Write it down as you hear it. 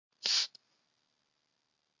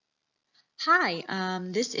Hi,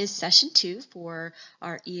 this is session 2 for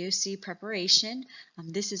our EOC preparation.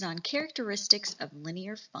 This is on characteristics of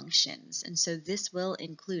linear functions, and so this will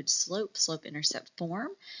include slope, slope-intercept form,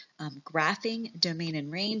 graphing, domain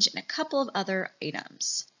and range, and a couple of other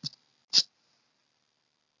items.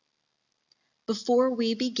 Before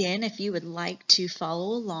we begin, if you would like to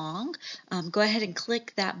follow along, go ahead and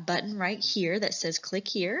click that button right here that says click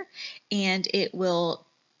here, and it will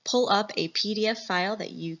pull up a PDF file that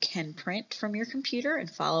you can print from your computer and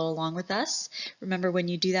follow along with us. Remember, when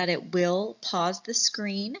you do that, it will pause the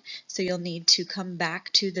screen, so you'll need to come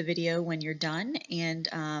back to the video when you're done, and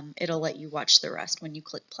it'll let you watch the rest when you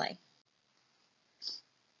click play.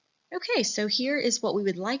 Okay, so here is what we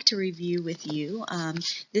would like to review with you.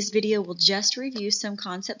 This video will just review some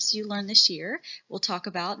concepts you learned this year. We'll talk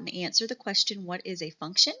about and answer the question, what is a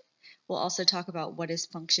function? We'll also talk about what is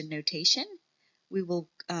function notation. We will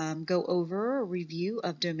go over a review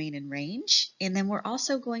of domain and range, and then we're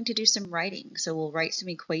also going to do some writing. So we'll write some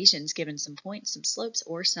equations given some points, some slopes,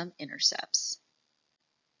 or some intercepts.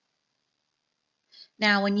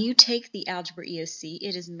 Now, when you take the Algebra EOC,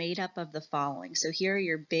 it is made up of the following. So here are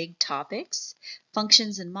your big topics: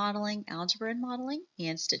 functions and modeling, algebra and modeling,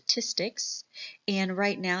 and statistics. And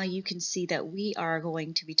right now you can see that we are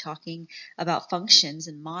going to be talking about functions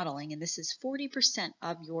and modeling, and this is 40%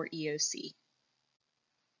 of your EOC.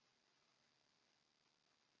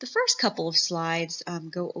 The first couple of slides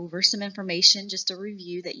go over some information, just a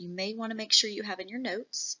review that you may want to make sure you have in your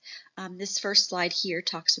notes. This first slide here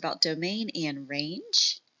talks about domain and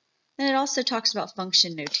range. And it also talks about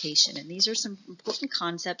function notation, and these are some important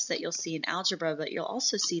concepts that you'll see in algebra, but you'll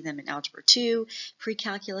also see them in Algebra 2,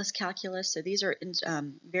 pre-calculus, calculus, so these are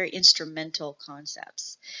very instrumental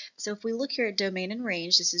concepts. So if we look here at domain and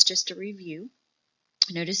range, this is just a review.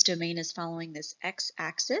 Notice domain is following this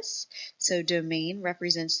x-axis, so domain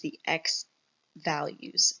represents the x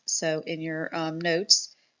values. So in your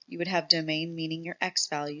notes, you would have domain meaning your x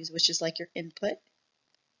values, which is like your input.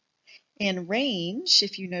 And range,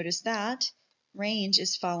 if you notice that, range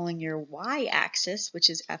is following your y-axis, which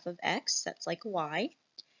is f of x, that's like y,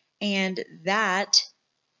 and that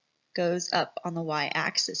goes up on the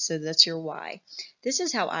y-axis, so that's your y. This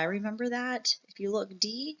is how I remember that. If you look,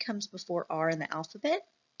 D comes before R in the alphabet,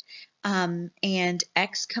 and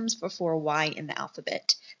X comes before Y in the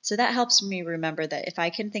alphabet. So that helps me remember that if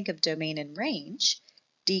I can think of domain and range,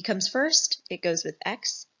 D comes first, it goes with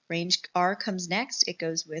X, range R comes next, it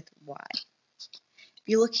goes with Y. If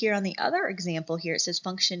you look here on the other example here, it says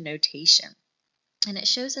function notation. And it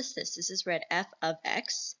shows us this. This is read f of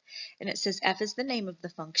x, and it says f is the name of the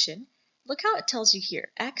function. Look how it tells you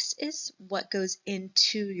here. X is what goes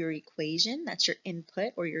into your equation. That's your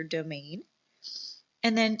input or your domain.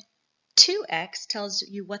 And then 2x tells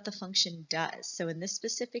you what the function does. So in this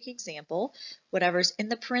specific example, whatever's in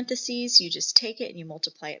the parentheses, you just take it and you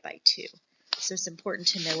multiply it by 2. So it's important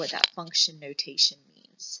to know what that function notation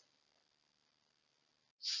means.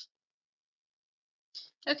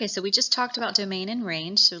 Okay, so we just talked about domain and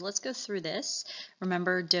range, so let's go through this.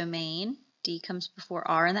 Remember, domain, D comes before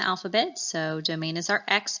R in the alphabet, so domain is our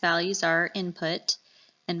X values, our input,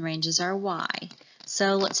 and range is our Y.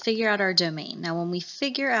 So let's figure out our domain. Now when we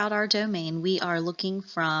figure out our domain, we are looking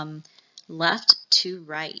from left to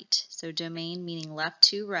right. So domain meaning left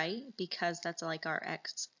to right, because that's like our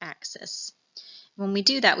x-axis. When we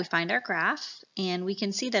do that, we find our graph, and we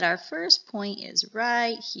can see that our first point is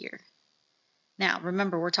right here. Now,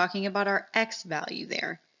 remember, we're talking about our x value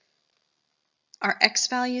there. Our x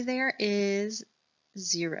value there is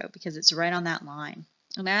 0 because it's right on that line.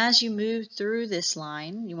 And as you move through this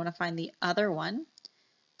line, you want to find the other one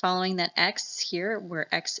following that x here, where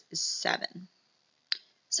x is 7.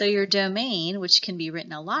 So your domain, which can be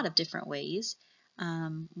written a lot of different ways,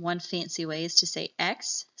 one fancy way is to say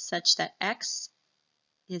x such that x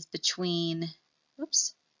is between,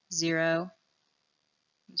 0,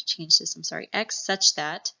 let's change this, I'm sorry, x such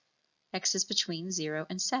that x is between 0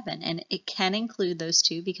 and 7, and it can include those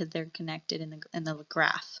two because they're connected in the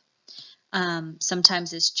graph.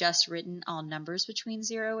 Sometimes it's just written all numbers between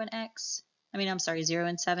 0 and 0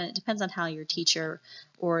 and 7. It depends on how your teacher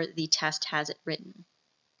or the test has it written.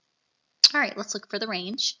 All right, let's look for the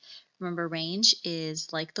range. Remember, range is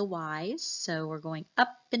like the y's, so we're going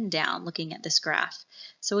up and down looking at this graph.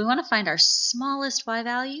 So we want to find our smallest y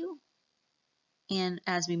value, and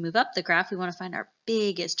as we move up the graph, we want to find our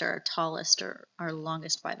biggest or our tallest or our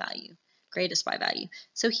longest y value, greatest y value.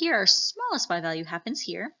 So here our smallest y value happens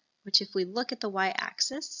here, which if we look at the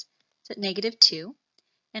y-axis, it's at -2,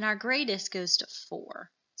 and our greatest goes to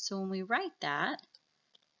 4. So when we write that,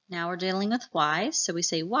 now we're dealing with y, so we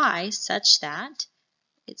say y such that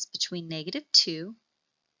it's between -2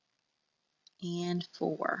 and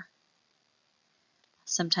 4.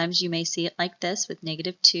 Sometimes you may see it like this with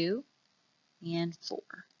 -2 and 4.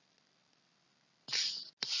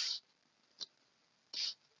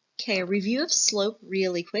 Okay, a review of slope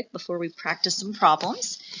really quick before we practice some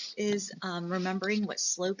problems is remembering what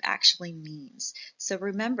slope actually means. So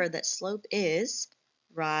remember that slope is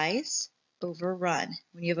rise over run.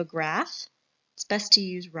 When you have a graph, it's best to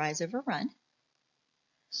use rise over run.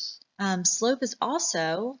 Slope is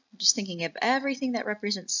also, just thinking of everything that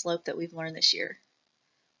represents slope that we've learned this year.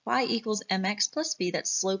 Y equals mx plus b,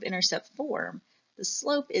 that's slope-intercept form. The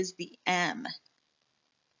slope is the m.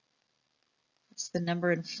 It's the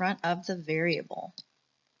number in front of the variable.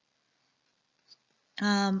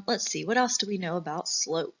 Let's see, what else do we know about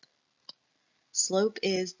slope? Slope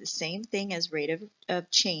is the same thing as rate of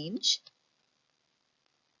change.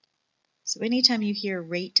 So anytime you hear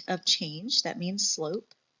rate of change, that means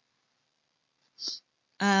slope.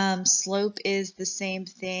 Slope is the same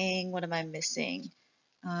thing, what am I missing?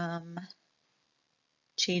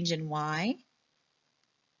 Change in y.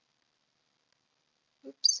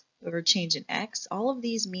 Oops, over change in x. All of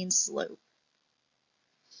these mean slope.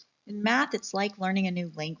 In math, it's like learning a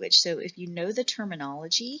new language. So if you know the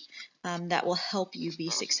terminology, that will help you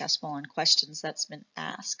be successful on questions that's been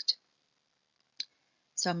asked.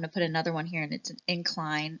 So I'm going to put another one here, and it's an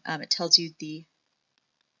incline. It tells you the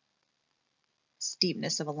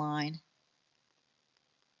steepness of a line.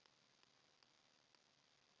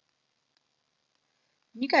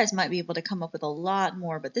 You guys might be able to come up with a lot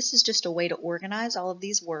more, but this is just a way to organize all of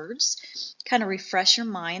these words. Kind of refresh your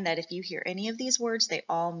mind that if you hear any of these words, they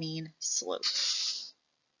all mean slope.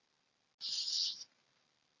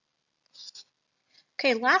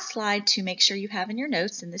 Okay, last slide to make sure you have in your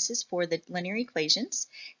notes, and this is for the linear equations,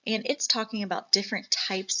 and it's talking about different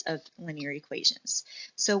types of linear equations.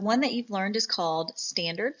 So one that you've learned is called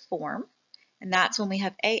standard form, and that's when we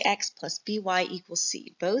have ax plus by equals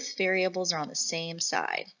c. Both variables are on the same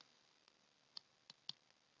side.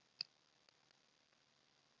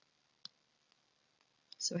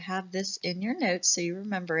 So have this in your notes so you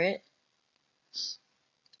remember it.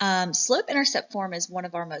 Slope-intercept form is one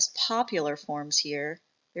of our most popular forms here,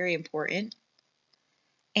 very important.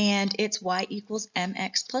 And it's y equals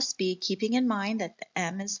mx plus b, keeping in mind that the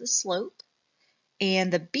m is the slope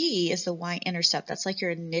and the b is the y-intercept. That's like your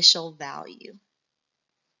initial value.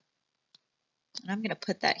 And I'm going to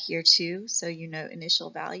put that here too, so you know initial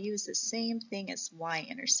value is the same thing as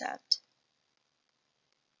y-intercept.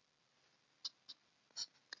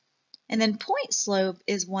 And then point slope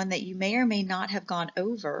is one that you may or may not have gone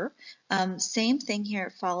over. Same thing here,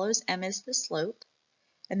 it follows m is the slope.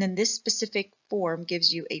 And then this specific form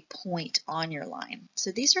gives you a point on your line.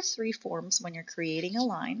 So these are three forms when you're creating a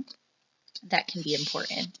line that can be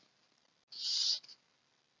important.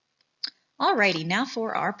 Alrighty, now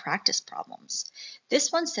for our practice problems.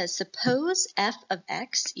 This one says, suppose f of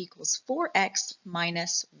x equals 4x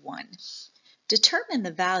minus 1. Determine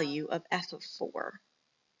the value of f of 4.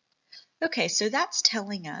 Okay, so that's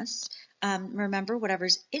telling us, remember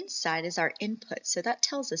whatever's inside is our input. So that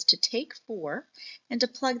tells us to take 4 and to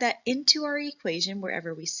plug that into our equation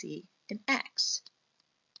wherever we see an x.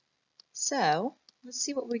 So let's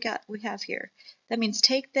see what we have here. That means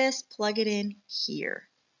take this, plug it in here.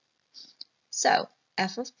 So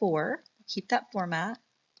f of 4, keep that format.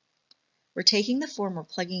 We're taking the form, we're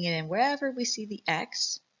plugging it in wherever we see the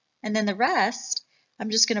x. And then the rest,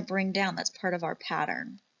 I'm just going to bring down. That's part of our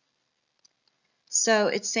pattern. So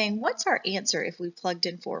it's saying, what's our answer if we plugged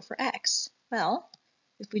in 4 for x? Well,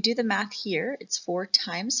 if we do the math here, it's 4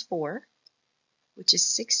 times 4, which is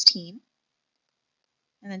 16,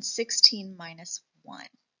 and then 16 minus 1.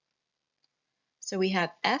 So we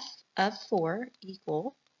have f of 4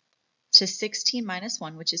 equal to 16 minus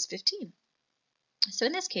 1, which is 15. So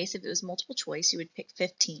in this case, if it was multiple choice, you would pick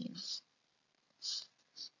 15.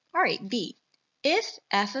 All right, B. If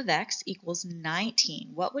f of x equals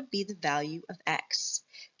 19, what would be the value of x?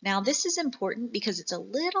 Now this is important because it's a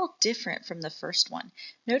little different from the first one.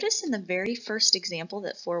 Notice in the very first example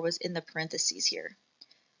that 4 was in the parentheses here.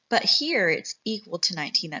 But here it's equal to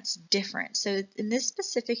 19, that's different. So in this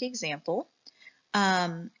specific example,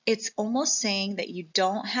 it's almost saying that you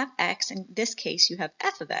don't have x. In this case, you have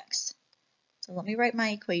f of x. So let me write my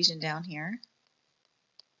equation down here.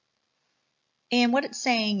 And what it's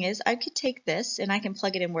saying is I could take this and I can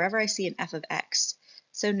plug it in wherever I see an f of x.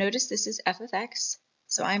 So notice this is f of x,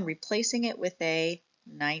 so I'm replacing it with a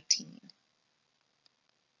 19.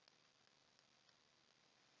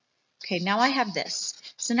 Okay, now I have this.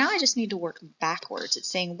 So now I just need to work backwards. It's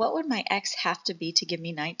saying what would my x have to be to give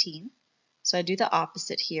me 19? So I do the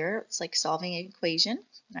opposite here. It's like solving an equation.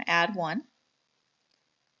 I add 1.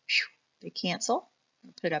 They cancel.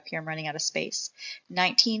 I'll put it up here. I'm running out of space.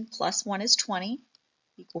 19 plus 1 is 20,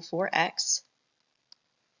 equal 4x.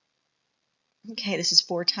 Okay, this is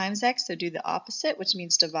 4 times x, so do the opposite, which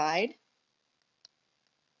means divide.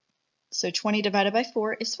 So 20 divided by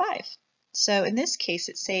 4 is 5. So in this case,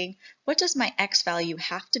 it's saying, what does my x value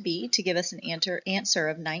have to be to give us an answer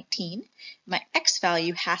of 19? My x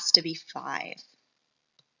value has to be 5.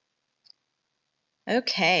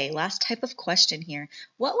 Okay, last type of question here.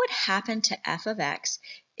 What would happen to f of x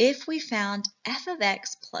if we found f of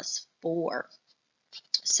x plus 4?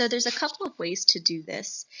 So there's a couple of ways to do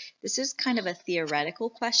this. This is kind of a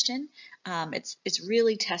theoretical question. It's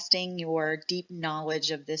really testing your deep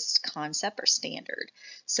knowledge of this concept or standard.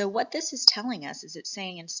 So what this is telling us is it's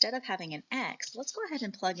saying instead of having an x, let's go ahead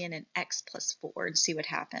and plug in an x plus 4 and see what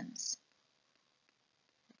happens.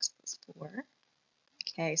 X plus 4.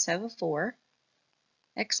 Okay, so I have a 4.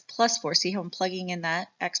 X plus 4. See how I'm plugging in that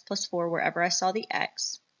x plus 4 wherever I saw the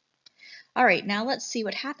x. All right, now let's see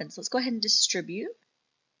what happens. Let's go ahead and distribute.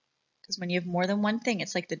 Because when you have more than one thing,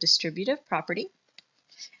 it's like the distributive property.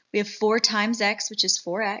 We have 4 times x, which is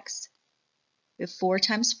 4x. We have 4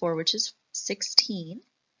 times 4, which is 16.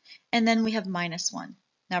 And then we have minus 1.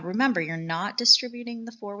 Now remember, you're not distributing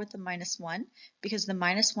the 4 with the minus 1 because the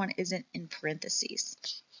minus 1 isn't in parentheses.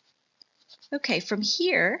 Okay, from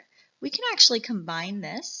here, we can actually combine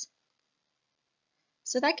this.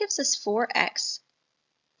 So that gives us 4x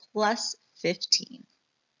plus 15.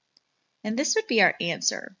 And this would be our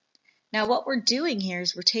answer. Now what we're doing here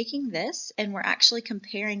is we're taking this and we're actually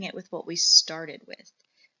comparing it with what we started with,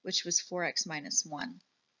 which was 4x minus 1.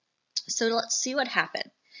 So let's see what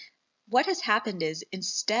happened. What has happened is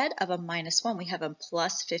instead of a minus 1, we have a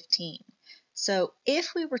plus 15. So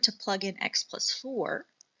if we were to plug in x plus 4,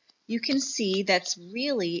 you can see that's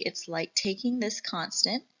really, it's like taking this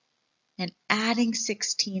constant and adding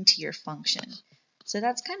 16 to your function. So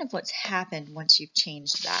that's kind of what's happened once you've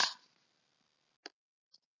changed that.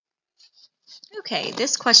 Okay,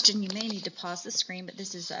 this question, you may need to pause the screen, but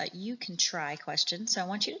this is a you can try question, so I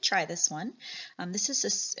want you to try this one. This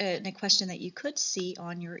is a question that you could see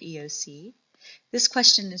on your EOC. This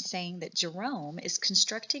question is saying that Jerome is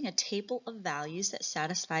constructing a table of values that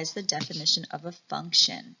satisfies the definition of a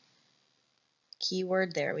function.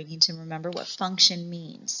 Keyword there, we need to remember what function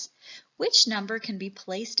means. Which number can be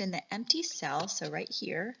placed in the empty cell, so right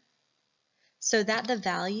here, so that the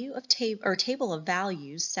value of table of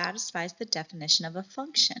values satisfies the definition of a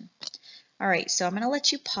function. All right, so I'm going to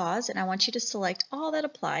let you pause and I want you to select all that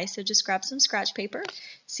apply. So just grab some scratch paper,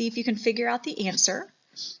 see if you can figure out the answer.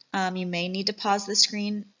 You may need to pause the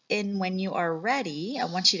screen, and when you are ready, I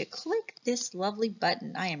want you to click this lovely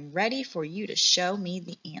button. I am ready for you to show me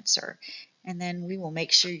the answer, and then we will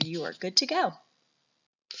make sure you are good to go.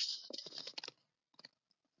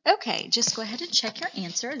 Okay, just go ahead and check your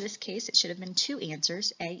answer. In this case, it should have been 2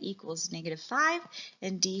 answers, A equals -5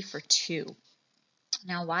 and D for 2.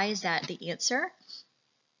 Now, why is that the answer?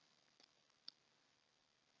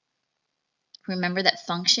 Remember that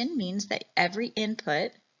function means that every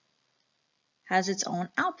input has its own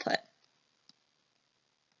output.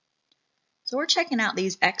 So we're checking out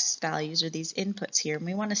these x values or these inputs here, and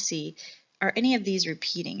we want to see, are any of these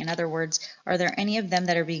repeating? In other words, are there any of them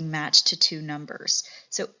that are being matched to 2 numbers?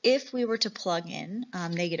 So if we were to plug in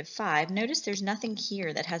 -5, notice there's nothing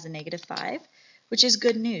here that has a -5, which is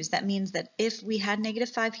good news. That means that if we had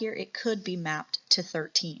 -5 here, it could be mapped to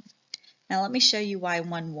 13. Now let me show you why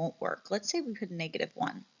 1 won't work. Let's say we put a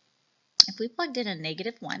 -1. If we plugged in a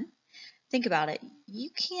 -1, think about it. You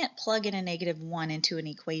can't plug in a -1 into an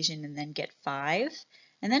equation and then get 5,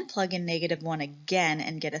 and then plug in -1 again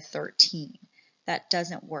and get a 13. That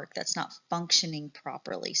doesn't work. That's not functioning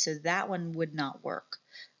properly. So that one would not work.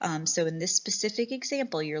 So in this specific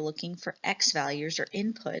example, you're looking for x values or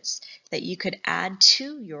inputs that you could add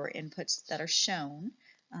to your inputs that are shown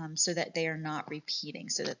so that they are not repeating,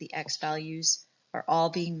 so that the x values are all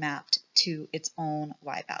being mapped to its own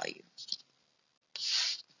y value.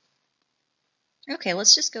 Okay,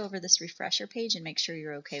 let's just go over this refresher page and make sure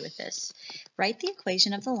you're okay with this. Write the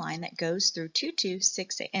equation of the line that goes through 2, 2,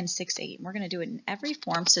 6, and 6, 8. We're going to do it in every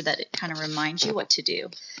form so that it kind of reminds you what to do.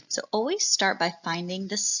 So always start by finding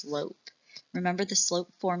the slope. Remember the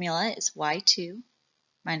slope formula is y2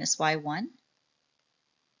 minus y1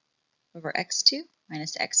 over x2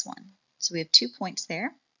 minus x1. So we have 2 points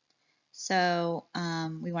there. So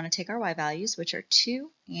we want to take our y values, which are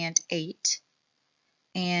 2 and 8.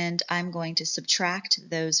 And I'm going to subtract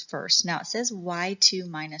those first. Now it says y2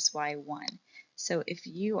 minus y1. So if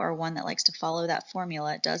you are one that likes to follow that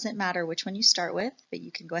formula, it doesn't matter which one you start with, but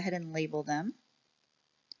you can go ahead and label them.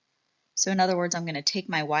 So in other words, I'm going to take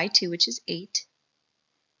my y2, which is 8.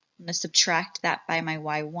 I'm going to subtract that by my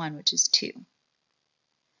y1, which is 2.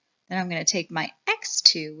 Then I'm going to take my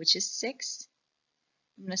x2, which is 6.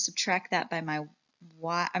 I'm going to subtract that by my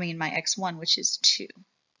my x1, which is 2.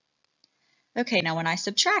 Okay, now when I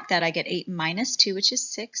subtract that, I get 8 minus 2, which is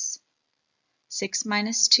 6. 6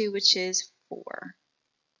 minus 2, which is 4.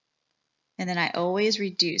 And then I always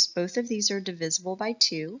reduce. Both of these are divisible by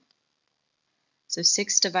 2. So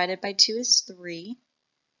 6 divided by 2 is 3.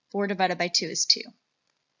 4 divided by 2 is 2. All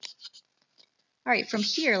right, from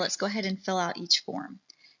here, let's go ahead and fill out each form.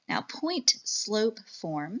 Now, point slope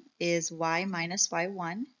form is y minus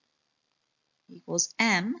y1 equals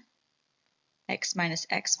m x minus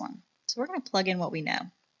x1. So we're going to plug in what we know.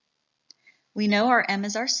 We know our m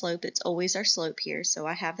is our slope. It's always our slope here, so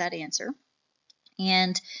I have that answer.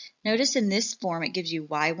 And notice in this form, it gives you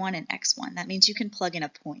y1 and x1. That means you can plug in a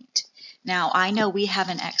point. Now, I know we have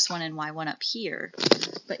an x1 and y1 up here,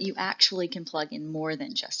 but you actually can plug in more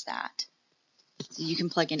than just that. So you can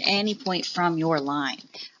plug in any point from your line.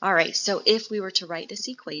 All right, so if we were to write this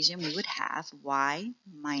equation, we would have y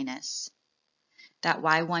minus. That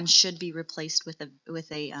y1 should be replaced with a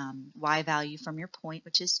y value from your point,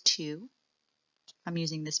 which is 2. I'm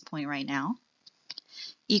using this point right now.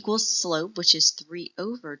 Equals slope, which is 3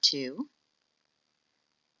 over 2.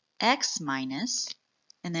 X minus,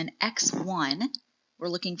 and then x1, we're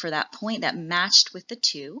looking for that point that matched with the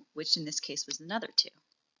 2, which in this case was another 2.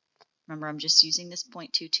 Remember, I'm just using this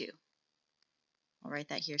point 2, 2. I'll write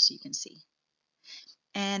that here so you can see.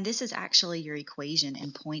 And this is actually your equation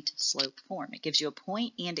in point slope form. It gives you a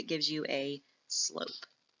point and it gives you a slope.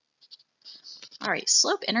 All right,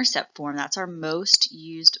 slope intercept form, that's our most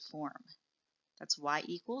used form. That's y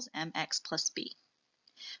equals mx plus b.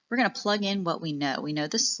 We're going to plug in what we know. We know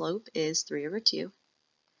the slope is 3 over 2.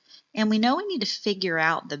 And we know we need to figure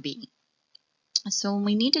out the b. So when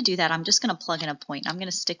we need to do that, I'm just going to plug in a point. I'm going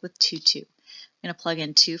to stick with 2, 2. I'm going to plug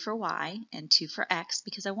in 2 for y and 2 for x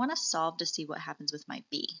because I want to solve to see what happens with my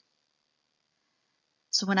b.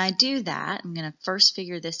 So when I do that, I'm going to first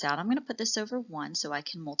figure this out. I'm going to put this over 1 so I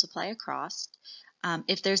can multiply across.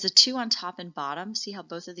 If there's a 2 on top and bottom, see how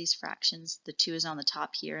both of these fractions, the 2 is on the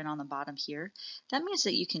top here and on the bottom here? That means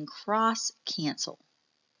that you can cross cancel.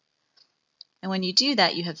 And when you do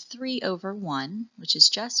that, you have 3 over 1, which is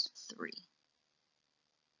just 3.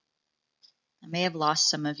 I may have lost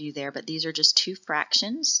some of you there, but these are just two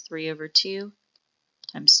fractions, 3 over 2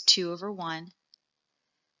 times 2 over 1.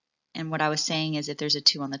 And what I was saying is if there's a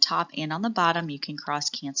 2 on the top and on the bottom, you can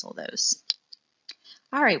cross cancel those.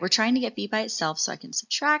 All right, we're trying to get b by itself, so I can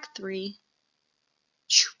subtract 3.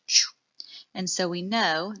 And so we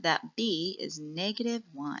know that b is negative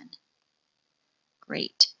 1.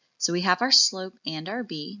 Great. So we have our slope and our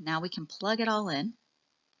b. Now we can plug it all in.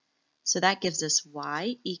 So that gives us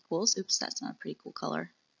y equals, oops, that's not a pretty cool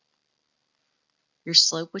color, your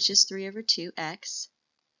slope, which is 3 over 2x,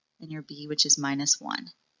 and your b, which is minus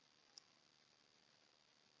 1.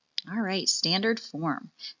 All right, standard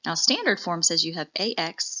form. Now, standard form says you have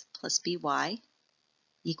ax plus by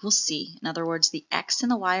equals c. In other words, the x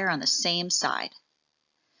and the y are on the same side.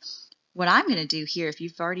 What I'm going to do here, if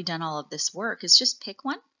you've already done all of this work, is just pick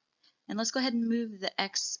one, and let's go ahead and move the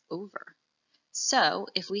x over. So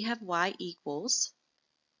if we have y equals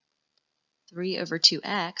 3 over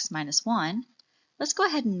 2x minus 1, let's go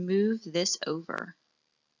ahead and move this over.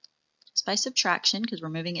 Just by subtraction, because we're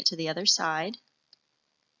moving it to the other side.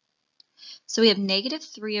 So we have negative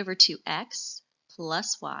 3 over 2x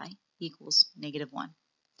plus y equals negative 1.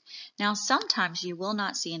 Now sometimes you will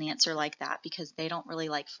not see an answer like that because they don't really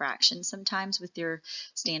like fractions sometimes with your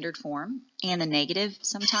standard form and the negative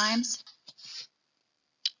sometimes.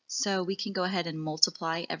 So we can go ahead and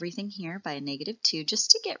multiply everything here by a negative 2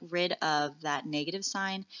 just to get rid of that negative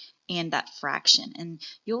sign and that fraction. And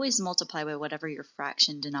you always multiply by whatever your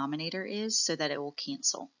fraction denominator is so that it will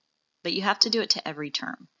cancel. But you have to do it to every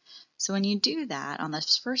term. So when you do that on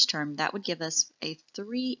this first term, that would give us a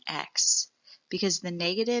 3x because the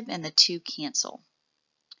negative and the 2 cancel.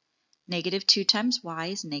 Negative 2 times y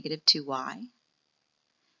is negative 2y.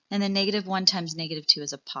 And then negative 1 times negative 2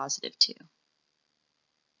 is a positive 2.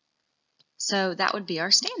 So that would be our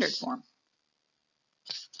standard form.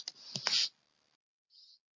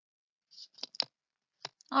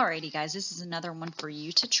 Alrighty guys, this is another one for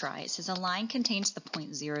you to try. It says a line contains the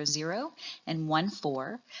point 0, 0 and 1,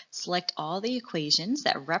 4. Select all the equations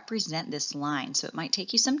that represent this line. So it might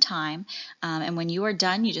take you some time, and when you are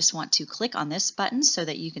done, you just want to click on this button so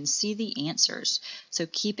that you can see the answers. So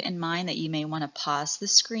keep in mind that you may want to pause the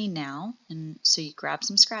screen now, and so you grab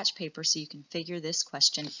some scratch paper so you can figure this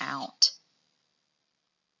question out.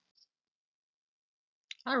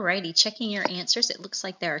 Alrighty, checking your answers. It looks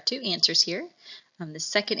like there are two answers here. The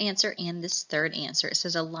second answer and this third answer. It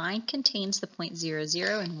says a line contains the point 0,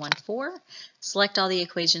 0 and 1, 4. Select all the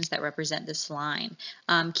equations that represent this line.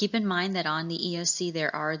 Keep in mind that on the EOC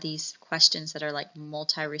there are these questions that are like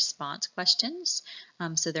multi-response questions,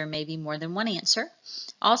 so there may be more than one answer.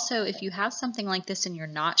 Also, if you have something like this and you're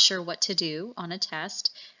not sure what to do on a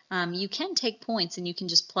test, you can take points and you can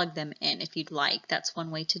just plug them in if you'd like. That's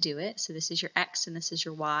one way to do it. So this is your X and this is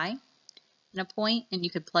your Y and a point, and you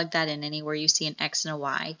could plug that in anywhere you see an X and a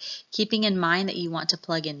Y, keeping in mind that you want to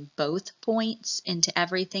plug in both points into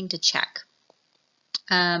everything to check.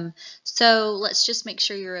 So let's just make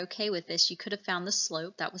sure you're okay with this. You could have found the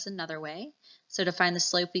slope. That was another way. So to find the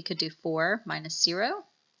slope, we could do 4 minus 0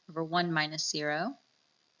 over 1 minus 0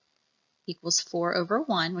 equals 4 over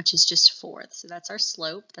 1, which is just 4. So that's our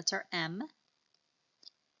slope. That's our M.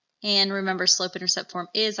 And remember, slope-intercept form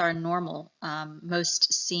is our normal,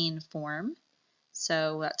 most seen form.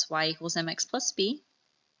 So that's y equals mx plus b.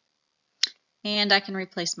 And I can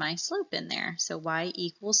replace my slope in there. So y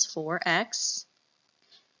equals 4x.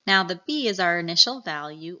 Now the b is our initial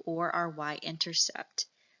value or our y-intercept.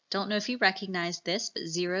 Don't know if you recognize this, but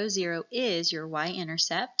 0, 0 is your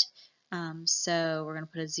y-intercept. So we're going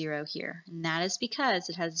to put a 0 here. And that is because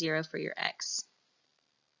it has 0 for your x.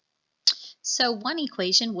 So one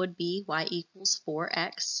equation would be y equals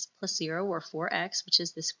 4x plus 0, or 4x, which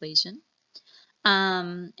is this equation.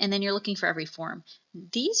 And then you're looking for every form.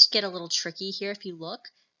 These get a little tricky here if you look.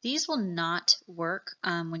 These will not work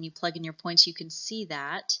when you plug in your points. You can see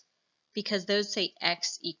that because those say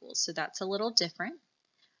x equals, so that's a little different.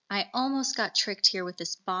 I almost got tricked here with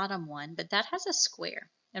this bottom one, but that has a square.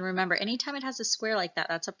 And remember, anytime it has a square like that,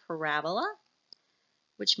 that's a parabola,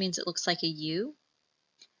 which means it looks like a U.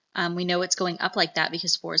 We know it's going up like that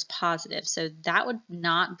because 4 is positive. So that would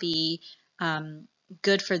not be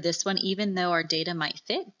good for this one, even though our data might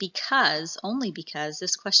fit, only because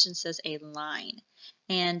this question says a line.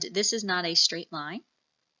 And this is not a straight line.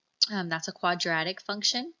 That's a quadratic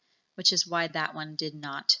function, which is why that one did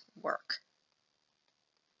not work.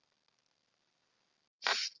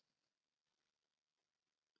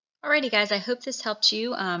 Alrighty guys, I hope this helped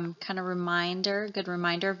you, kind of good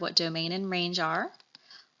reminder of what domain and range are.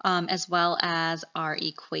 As well as our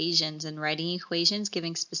equations and writing equations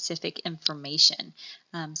giving specific information.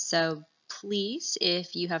 So please,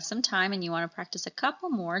 if you have some time and you want to practice a couple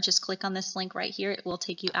more, just click on this link right here. It will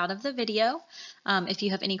take you out of the video. If you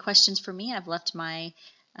have any questions for me, I've left my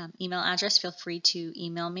email address. Feel free to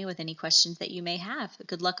email me with any questions that you may have.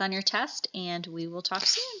 Good luck on your test, and we will talk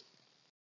soon.